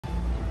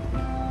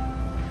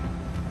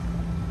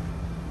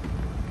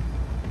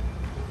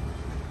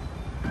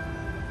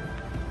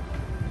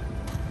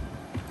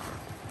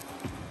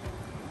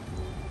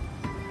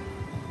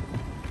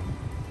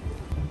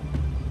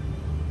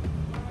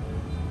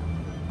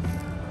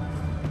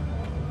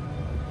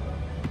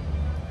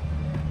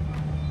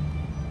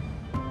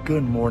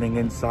Good morning,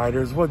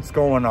 insiders. What's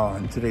going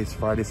on? Today's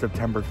Friday,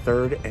 September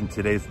 3rd, and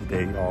today's the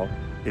day, y'all.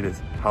 It is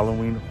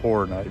Halloween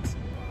Horror Nights.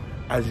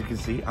 As you can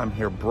see, I'm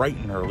here bright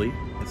and early,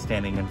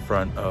 standing in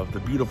front of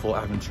the beautiful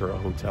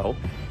Aventura Hotel,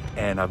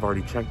 and I've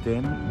already checked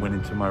in, went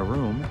into my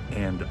room,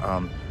 and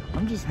I'm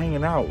just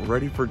hanging out,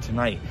 ready for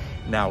tonight.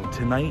 Now,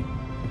 tonight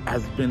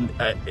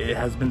it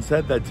has been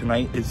said that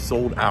tonight is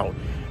sold out,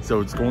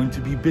 so it's going to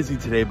be busy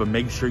today, but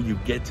make sure you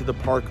get to the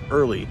park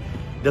early.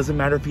 Doesn't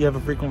matter if you have a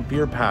frequent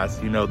fear pass,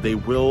 you know, they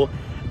will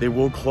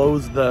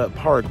close the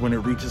park when it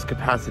reaches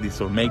capacity,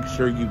 so make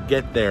sure you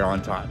get there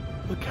on time.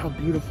 Look how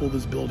beautiful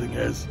this building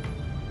is.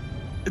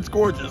 It's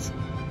gorgeous.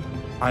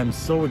 I'm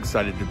so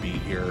excited to be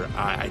here.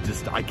 I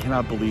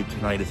cannot believe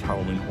tonight is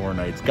Halloween Horror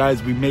Nights.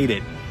 Guys, we made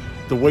it.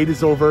 The wait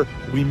is over,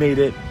 we made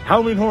it.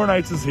 Halloween Horror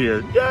Nights is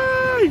here,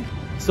 yay!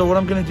 So what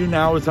I'm gonna do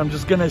now is I'm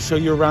just gonna show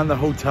you around the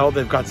hotel.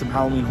 They've got some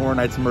Halloween Horror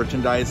Nights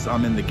merchandise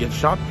in the gift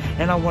shop,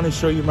 and I wanna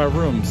show you my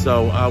room.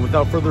 So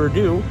without further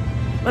ado,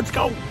 let's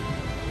go.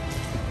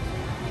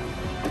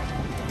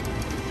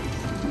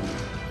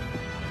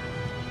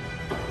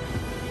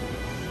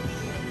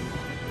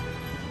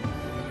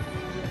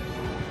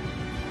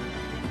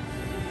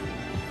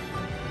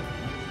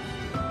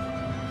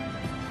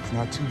 It's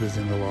not too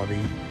busy in the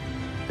lobby.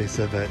 They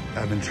said that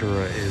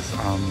Aventura is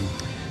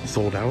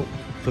sold out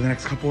for the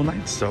next couple of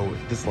nights, so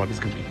this lobby's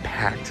gonna be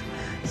packed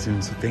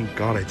soon, so thank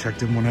God I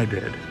checked in when I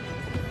did.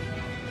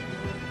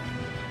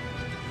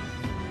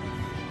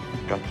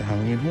 Got the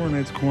Halloween Horror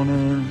Nights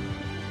corner.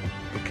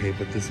 Okay,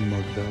 but this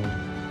mug though,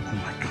 oh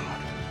my God,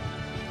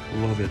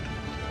 love it.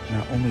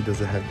 Not only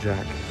does it have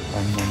Jack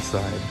on one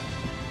side,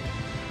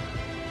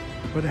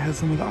 but it has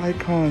some of the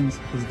icons.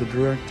 There's the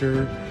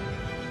director,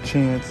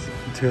 Chance,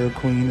 the Terror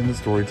Queen, and the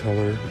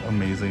Storyteller.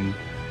 Amazing.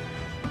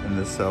 And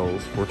this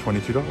sells for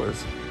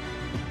 $22.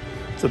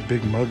 It's a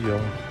big mug,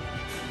 y'all.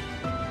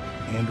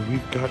 And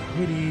we've got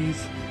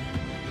hoodies.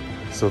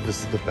 So this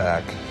is the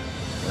back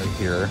right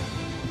here.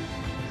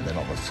 And then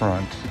on the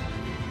front,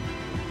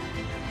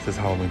 it says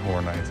Halloween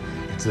Horror Nights.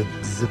 It's a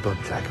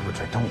zip-up jacket, which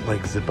I don't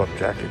like zip-up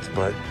jackets,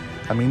 but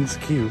I mean, it's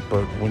cute,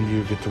 but when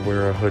you get to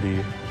wear a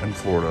hoodie in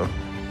Florida.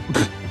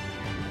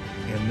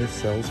 And this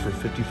sells for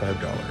 $55.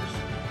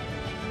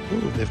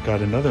 Ooh, they've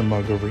got another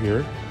mug over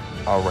here.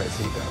 All right,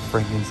 so you got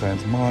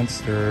Frankenstein's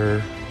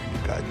monster,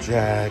 you got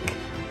Jack,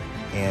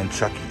 and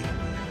Chucky,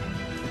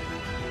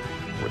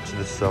 which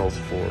this sells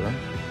for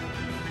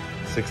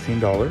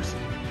 $16.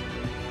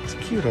 It's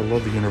cute. I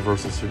love the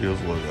Universal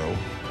Studios logo.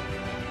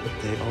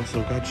 But they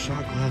also got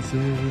shot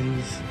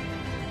glasses.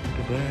 Look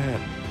at that.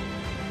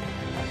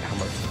 How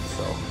much does it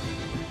sell?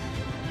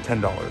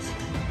 $10.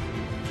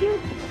 Cute.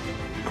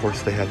 Of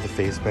course, they have the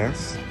face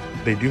masks.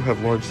 They do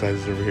have large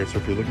sizes over here, so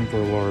if you're looking for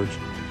a large,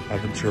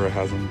 Aventura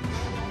has them.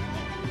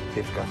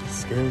 They've got the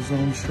Scare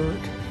Zone shirt,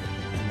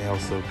 and they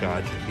also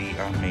got the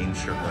main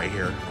shirt right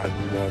here. I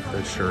love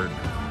this shirt.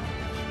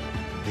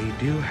 They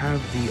do have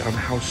the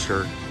house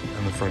shirt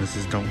on the front. It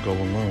says "Don't Go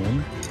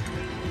Alone,"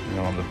 and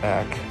on the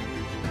back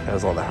it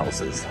has all the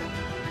houses,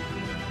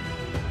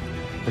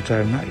 which I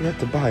have not yet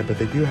to buy, but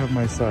they do have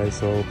my size,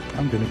 so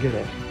I'm gonna get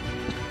it.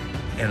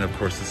 And of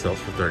course, it sells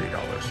for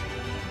 $30.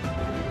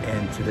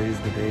 And today's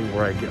the day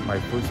where I get my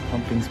first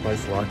pumpkin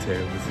spice latte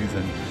of the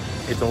season.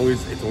 It's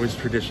always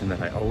tradition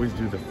that I always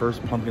do the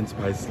first pumpkin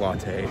spice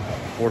latte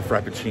or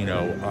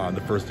frappuccino on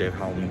the first day of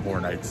Halloween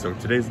Horror Nights. So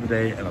today's the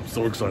day, and I'm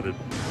so excited.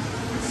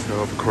 So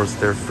of course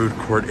their food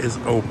court is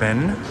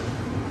open.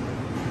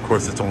 Of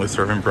course it's only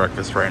serving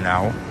breakfast right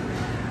now.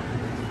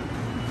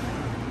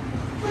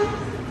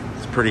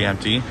 It's pretty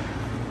empty.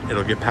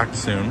 It'll get packed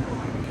soon.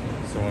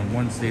 So on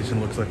one station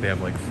looks like they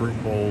have like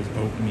fruit bowls,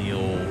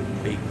 oatmeal,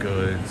 baked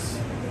goods,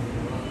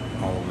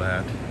 all of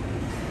that.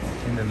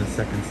 And then the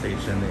second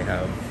station, they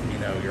have, you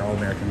know, your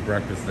all-American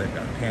breakfast. They've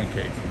got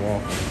pancakes,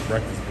 waffles,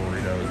 breakfast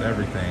burritos,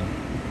 everything.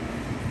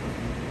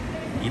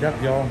 Eat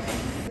up, y'all.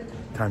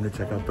 Time to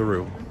check out the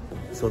room.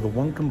 So the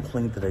one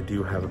complaint that I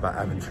do have about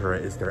Aventura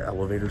is their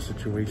elevator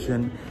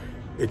situation.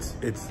 It's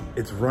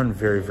run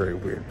very, very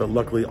weird, but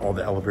luckily all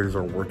the elevators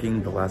are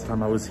working. The last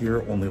time I was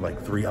here, only like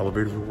 3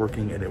 elevators were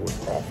working, and it was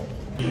awful.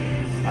 All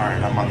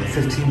right, I'm on the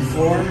 15th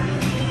floor.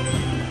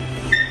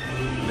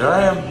 There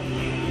I am.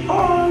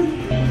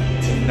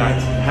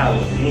 Tonight's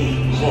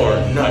Halloween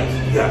Horror Night.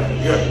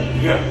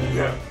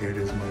 Yeah. Here it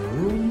is, my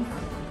room.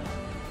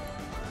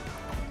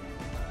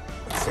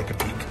 Let's take a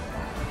peek.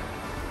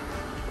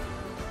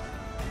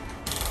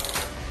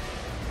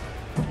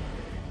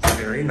 It's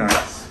very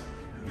nice,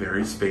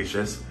 very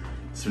spacious.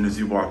 As soon as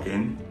you walk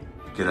in,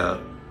 get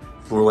a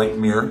floor-length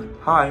mirror.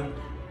 Hi.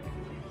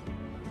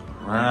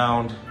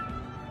 Around.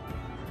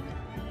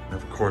 And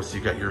of course, you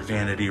got your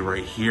vanity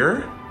right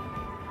here.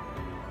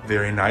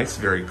 Very nice,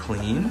 very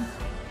clean.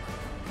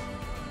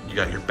 You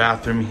got your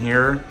bathroom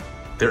here.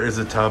 There is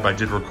a tub. I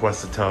did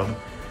request a tub.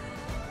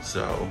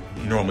 So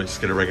you normally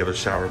just get a regular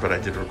shower, but I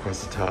did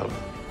request a tub.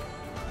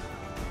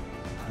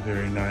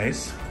 Very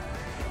nice.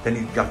 Then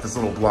you've got this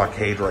little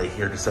blockade right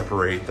here to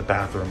separate the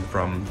bathroom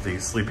from the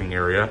sleeping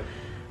area.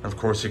 And of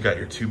course, you got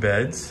your 2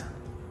 beds.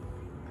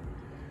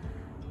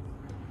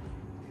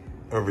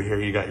 Over here,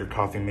 you got your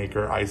coffee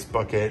maker, ice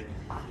bucket.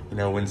 You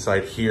know,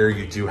 inside here,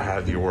 you do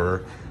have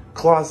your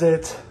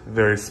closet.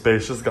 Very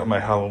spacious. Got my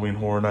Halloween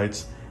Horror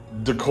Nights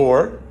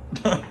decor.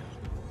 Of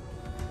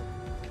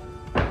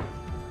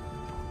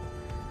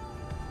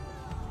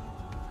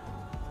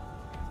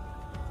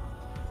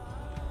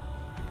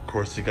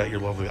course, you got your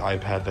lovely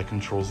iPad that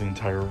controls the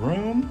entire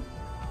room.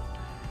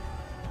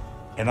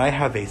 And I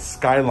have a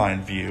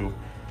skyline view.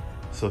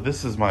 So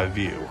this is my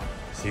view.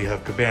 So you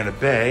have Cabana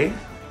Bay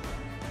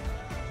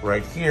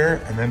right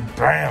here, and then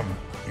bam,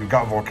 you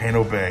got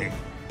Volcano Bay.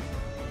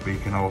 But you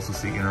can also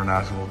see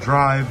International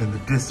Drive. In the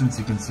distance,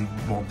 you can see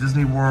Walt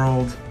Disney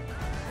World.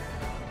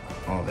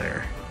 All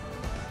there.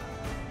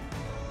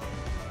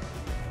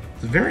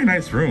 It's a very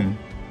nice room.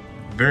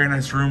 Very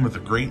nice room with a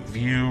great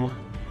view.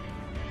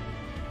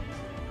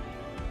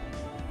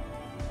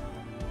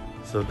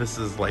 So this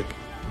is like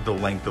the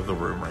length of the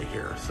room right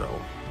here,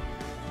 so.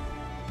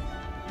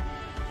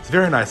 It's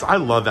very nice. I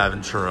love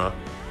Aventura.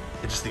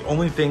 It's just the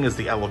only thing is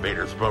the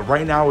elevators, but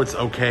right now it's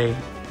okay.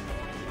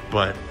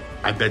 But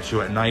I bet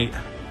you at night,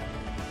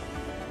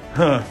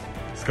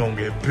 it's gonna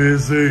get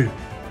busy.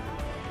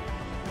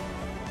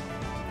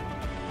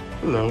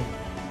 Hello.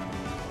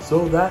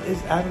 So that is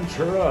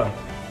Aventura.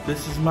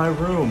 This is my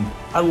room.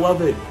 I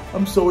love it.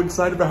 I'm so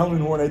excited for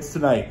Halloween Horror Nights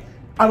tonight.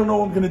 I don't know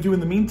what I'm gonna do in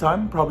the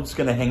meantime. Probably just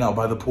gonna hang out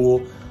by the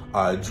pool,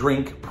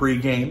 drink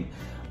pre-game.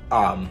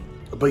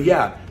 But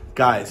yeah,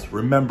 guys,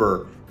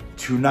 remember,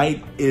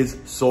 tonight is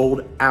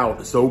sold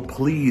out. So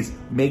please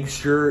make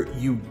sure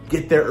you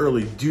get there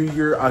early. Do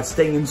your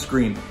stay-in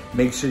screen.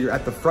 Make sure you're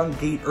at the front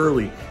gate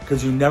early,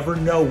 because you never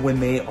know when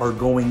they are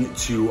going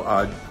to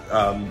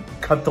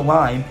cut the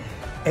line.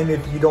 And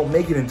if you don't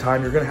make it in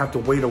time, you're gonna have to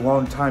wait a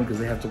long time, because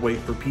they have to wait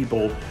for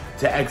people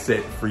to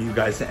exit for you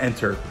guys to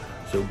enter.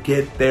 So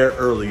get there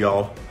early,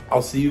 y'all.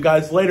 I'll see you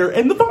guys later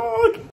in the